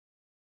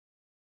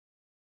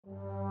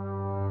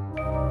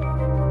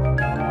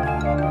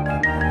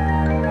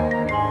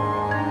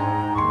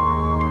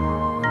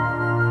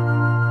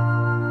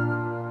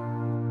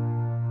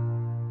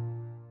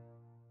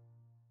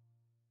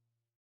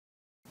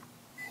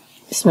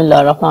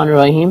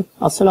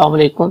Assalamu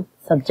alaikum.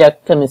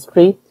 Subject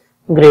Chemistry,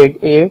 Grade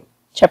 8,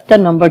 Chapter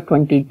number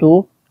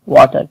 22,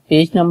 Water,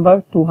 page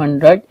number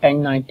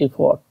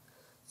 294.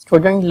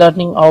 Student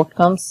learning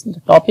outcomes. The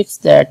topics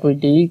that we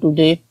deal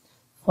today.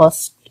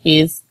 First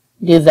is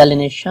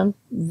desalination,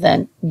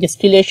 then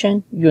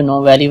distillation, you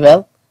know very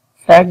well.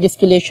 Flat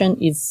distillation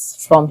is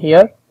from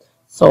here.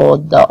 So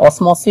the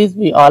osmosis,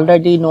 we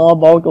already know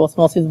about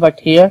osmosis, but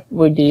here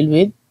we deal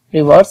with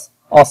reverse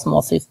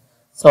osmosis.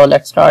 So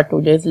let's start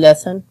today's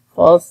lesson.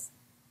 First,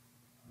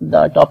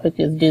 the topic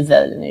is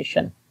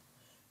desalination.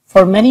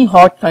 For many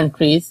hot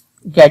countries,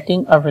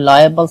 getting a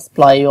reliable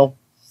supply of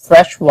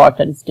fresh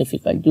water is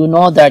difficult. You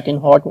know that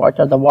in hot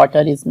water, the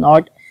water is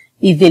not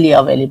easily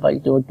available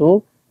due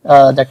to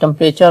the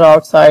temperature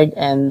outside,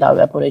 and the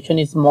evaporation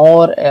is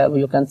more.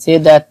 You can say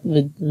that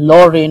with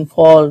low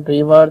rainfall,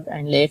 rivers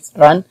and lakes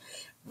run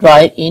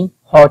dry in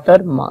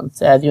hotter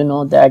months. As you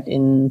know that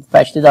in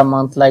especially the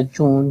months like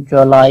June,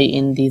 July,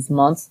 in these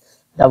months,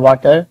 the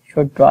water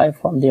should dry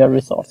from their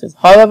resources.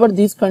 However,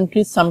 these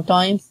countries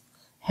sometimes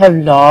have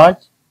large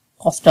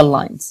coastal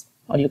lines,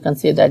 or you can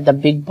say that the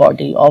big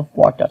body of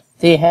water.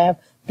 They have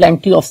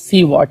plenty of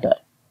sea water,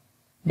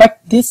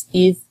 but this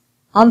is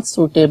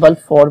unsuitable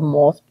for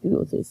most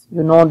uses.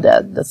 You know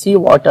that the sea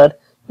water,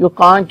 you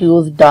can't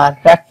use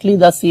directly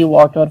the sea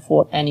water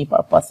for any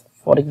purpose.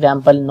 For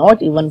example,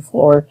 not even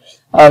for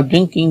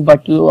drinking,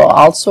 but you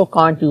also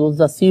can't use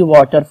the sea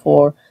water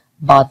for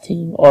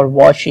bathing or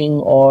washing,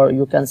 or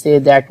you can say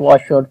that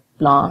wash your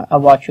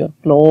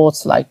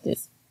clothes like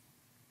this.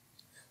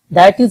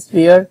 That is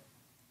where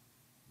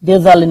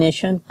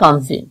desalination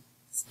comes in.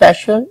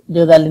 Special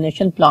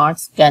desalination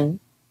plants can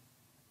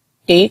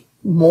take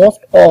most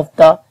of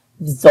the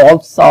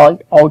dissolved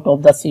salt out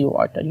of the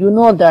seawater. You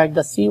know that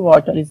the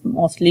seawater is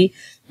mostly,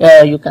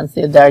 you can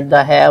say that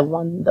they have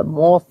the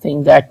most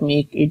thing that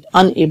make it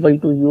unable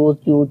to use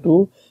due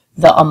to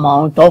the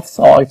amount of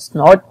salts,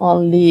 not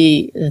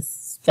only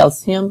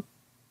calcium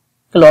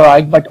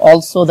chloride but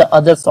also the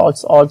other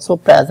salts also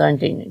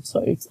present in it, so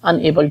it's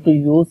unable to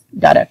use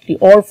directly,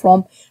 or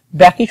from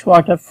brackish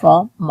water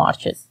from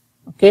marshes.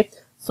 Okay,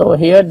 so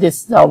here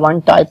this is the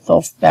one type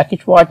of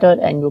brackish water,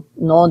 and you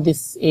know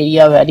this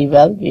area very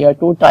well. We have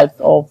two types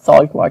of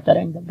salt water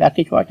and the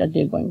brackish water.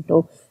 They're going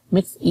to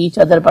mix each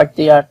other, but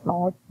they are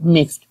not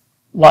mixed.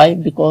 Why?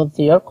 Because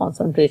their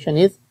concentration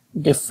is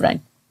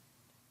different.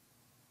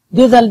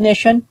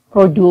 Desalination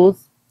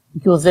produces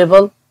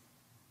usable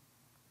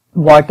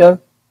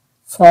water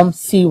from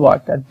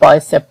seawater by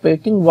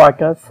separating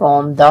water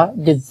from the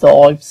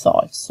dissolved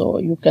salt. So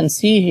you can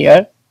see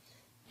here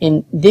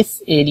in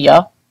this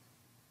area,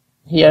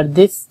 here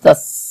this the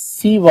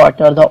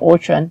seawater, the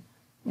ocean,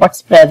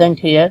 what's present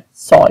here?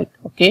 Salt.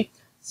 Okay,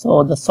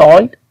 so the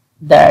salt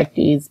that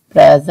is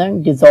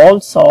present,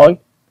 dissolved salt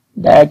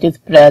that is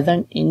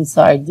present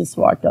inside this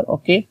water.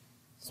 Okay,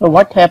 so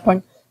what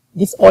happened?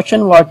 This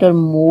ocean water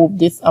moved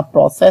this a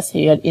process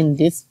here in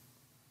this.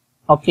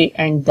 Okay,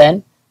 and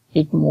then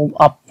it move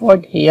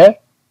upward here.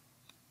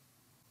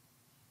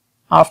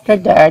 After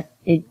that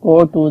it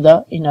go to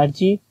the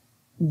energy.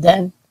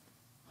 Then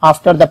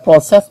after the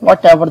process,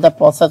 whatever the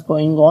process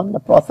going on, the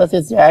process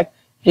is that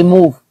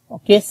remove.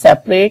 Okay,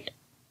 separate.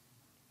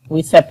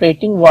 We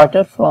separating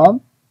water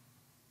from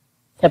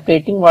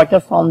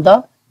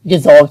the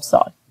dissolved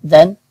salt.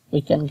 Then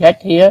we can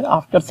get here,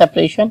 after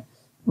separation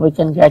we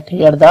can get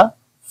here the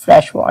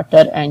fresh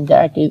water, and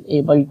that is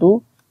able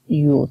to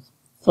use.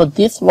 So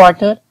this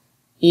water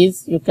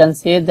is, you can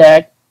say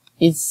that,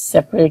 is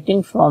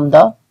separating from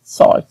the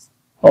salts.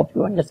 Hope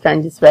you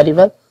understand this very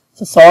well.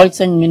 So salts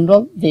and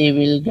mineral, they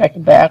will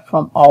get back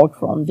out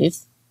from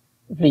this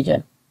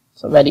region.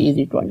 So very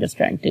easy to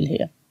understand till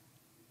here.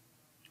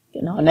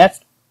 Okay, now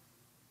next,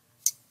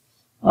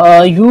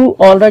 you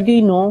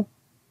already know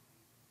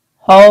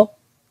how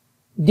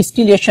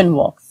distillation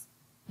works.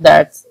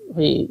 That's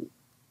we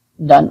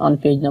done on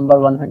page number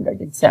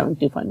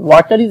 171.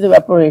 Water is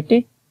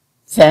evaporated,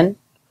 then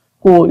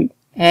cooled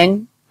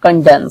and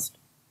condensed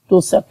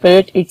to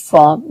separate it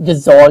from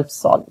dissolved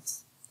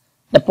solids.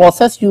 The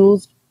process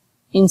used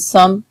in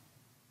some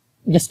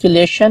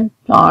distillation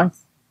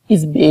plants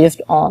is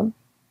based on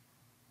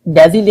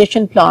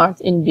desalination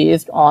plants is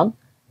based on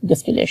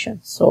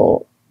distillation.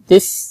 So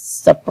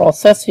this the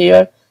process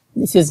here,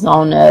 this is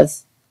known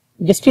as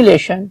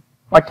distillation.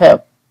 What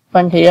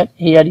happened here?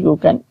 Here you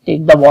can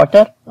take the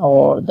water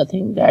or the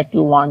thing that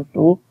you want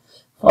to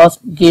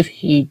first give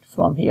heat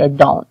from here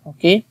down.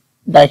 Okay,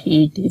 the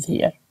heat is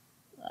here,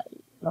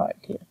 right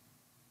here.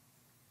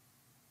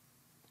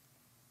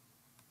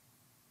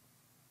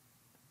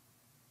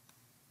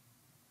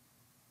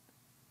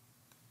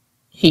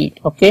 Heat.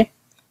 Okay,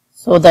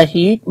 so the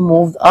heat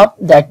moves up,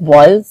 that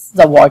boils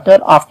the water.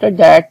 After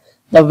that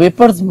the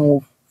vapors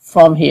move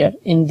from here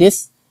in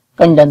this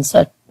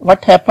condenser.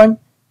 What happened?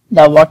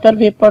 the water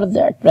vapor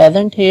that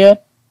present here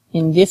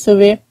in this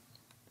way.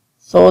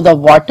 So the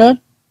water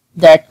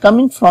that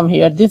coming from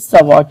here, this is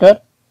the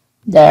water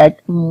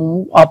that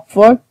move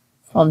upward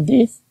from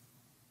this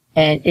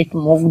and it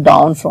move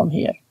down from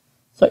here.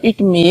 So it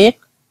make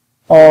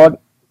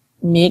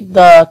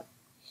the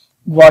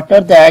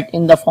water that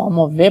in the form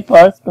of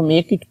vapors to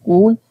make it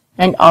cool,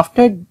 and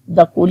after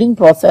the cooling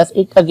process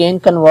it again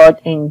convert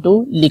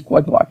into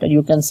liquid water.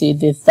 You can see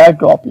this are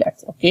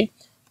droplets. Okay,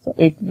 so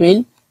it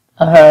will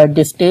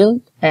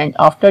distill, and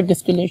after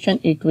distillation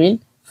it will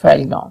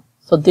fall down.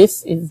 So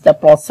this is the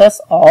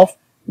process of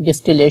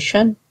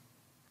distillation.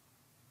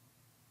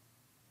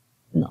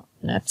 Now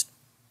next,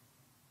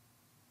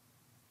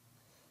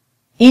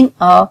 in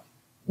a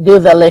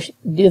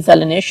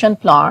desalination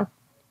plant,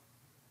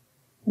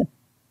 the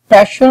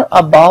pressure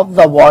above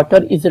the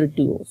water is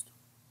reduced.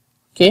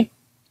 Okay,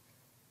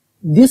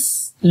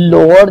 this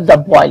lowered the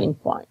boiling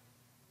point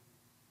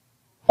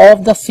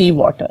of the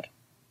seawater.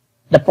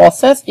 The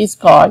process is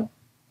called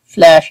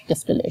flash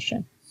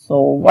distillation.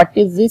 So what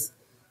is this?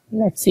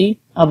 Let's see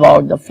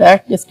about the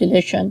flash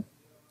distillation.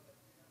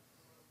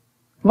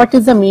 What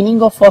is the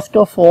meaning of, first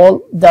of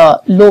all,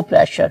 the low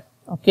pressure?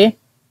 Okay,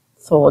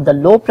 so the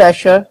low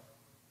pressure,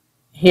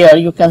 here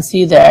you can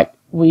see that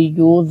we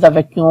use the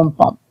vacuum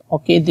pump.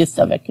 Okay, this is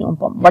a vacuum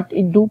pump. What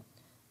it do?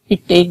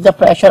 It takes the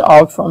pressure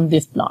out from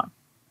this plant.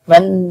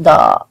 When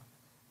the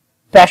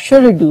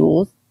pressure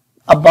reduced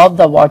above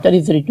the water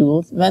is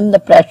reduced, when the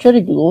pressure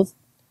reduced,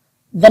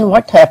 then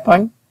what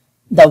happened?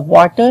 The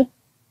water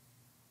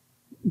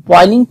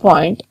boiling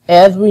point,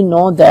 as we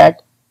know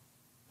that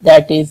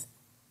is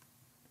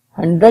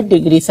 100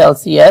 degrees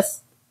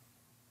Celsius.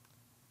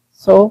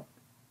 So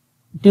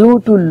due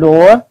to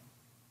lower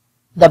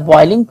the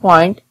boiling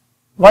point,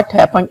 what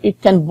happened?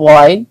 It can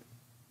boil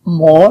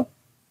more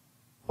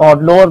or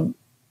lower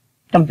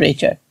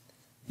temperature.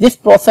 This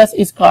process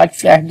is called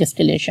flash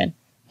distillation.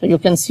 So you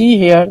can see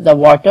here the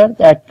water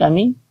that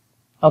coming,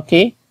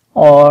 okay,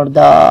 or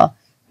the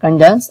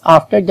condense.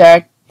 After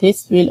that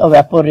this will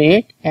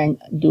evaporate, and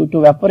due to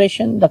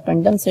evaporation the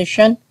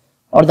condensation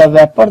or the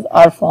vapors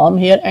are formed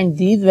here, and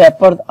these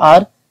vapors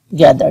are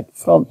gathered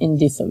from in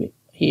this way,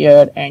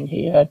 here and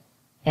here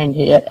and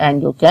here,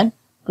 and you can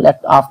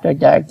collect after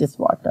that this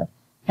water.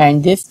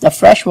 And this, the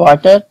fresh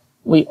water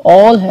we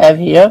all have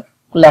here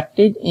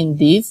collected in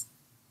these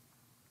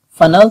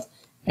funnels,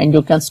 and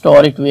you can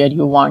store it where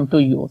you want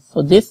to use.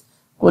 So this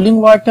cooling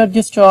water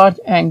discharge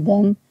and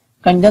then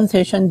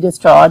condensation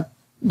discharge,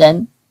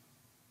 then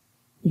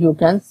you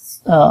can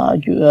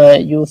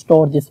you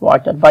store this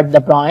water. But the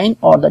brine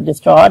or the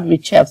discharge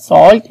which have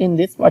salt in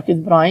this, what is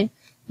brine?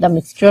 The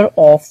mixture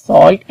of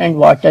salt and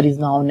water is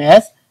known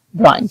as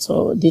brine.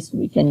 So this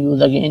we can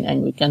use again,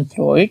 and we can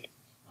throw it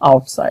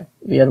outside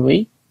where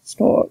we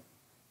store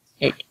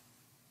it.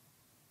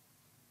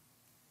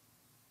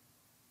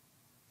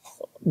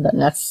 So the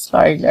next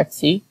slide, let's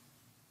see.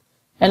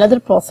 Another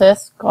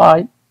process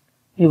called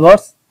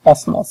reverse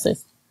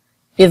osmosis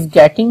is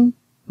getting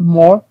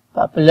more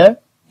popular.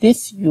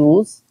 This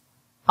use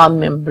a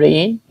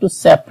membrane to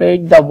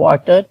separate the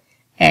water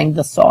and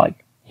the salt.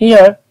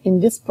 Here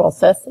in this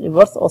process,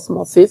 reverse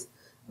osmosis,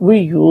 we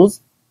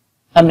use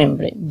a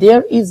membrane.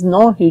 There is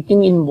no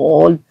heating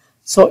involved,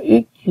 so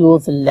it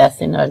uses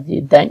less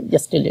energy than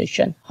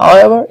distillation.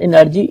 However,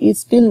 energy is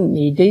still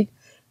needed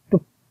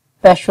to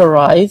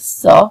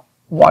pressurize the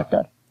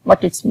water.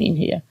 What it means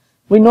here?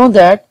 We know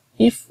that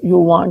if you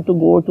want to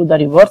go to the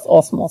reverse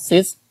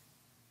osmosis,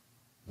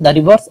 the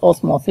reverse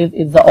osmosis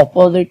is the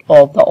opposite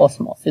of the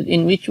osmosis,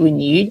 in which we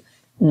need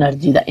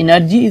energy. The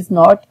energy is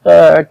not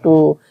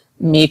to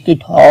make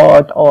it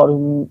hot or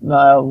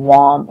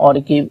warm or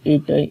give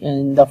it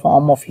in the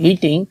form of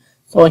heating.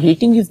 So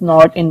heating is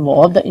not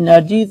involved. The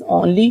energy is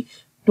only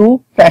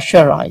to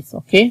pressurize.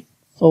 Okay,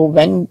 so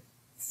when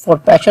for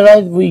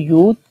pressurize we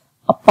use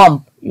a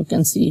pump. You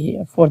can see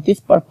here, for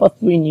this purpose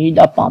we need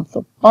a pump.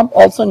 So pump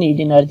also need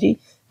energy,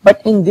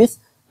 but in this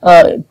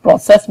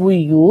process we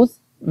use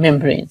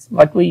membranes.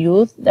 What we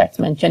use, that's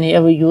mentioned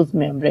here, we use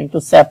membrane to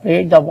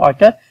separate the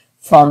water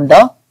from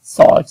the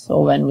salt.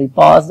 So when we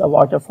pass the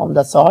water from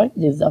the salt,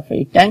 this is the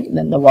feed tank,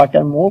 then the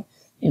water move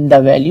in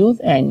the values,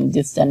 and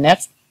this is the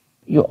next.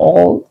 You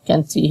all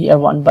can see here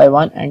one by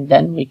one, and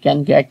then we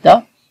can get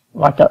the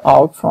water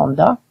out from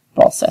the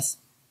process.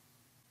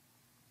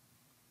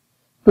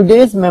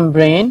 Today's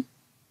membrane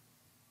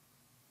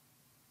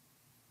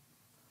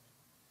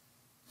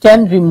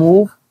can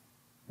remove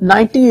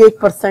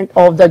 98%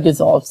 of the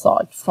dissolved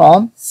salt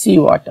from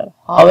seawater.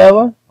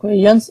 However,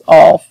 questions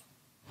of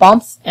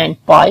pumps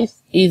and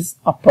pipes is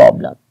a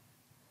problem.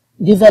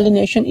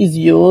 Desalination is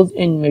used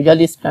in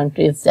Middle East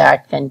countries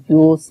that can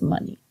use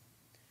money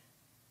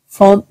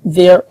from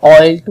their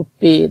oil to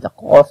pay the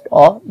cost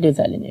of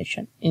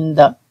desalination. In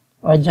the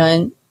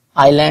Virgin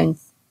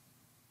Islands,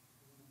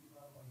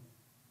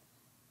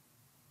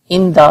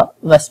 in the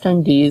West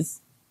Indies,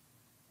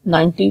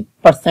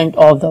 90%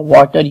 of the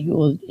water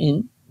used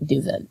in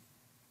desalinated.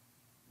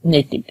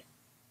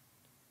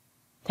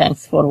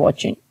 Thanks for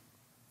watching.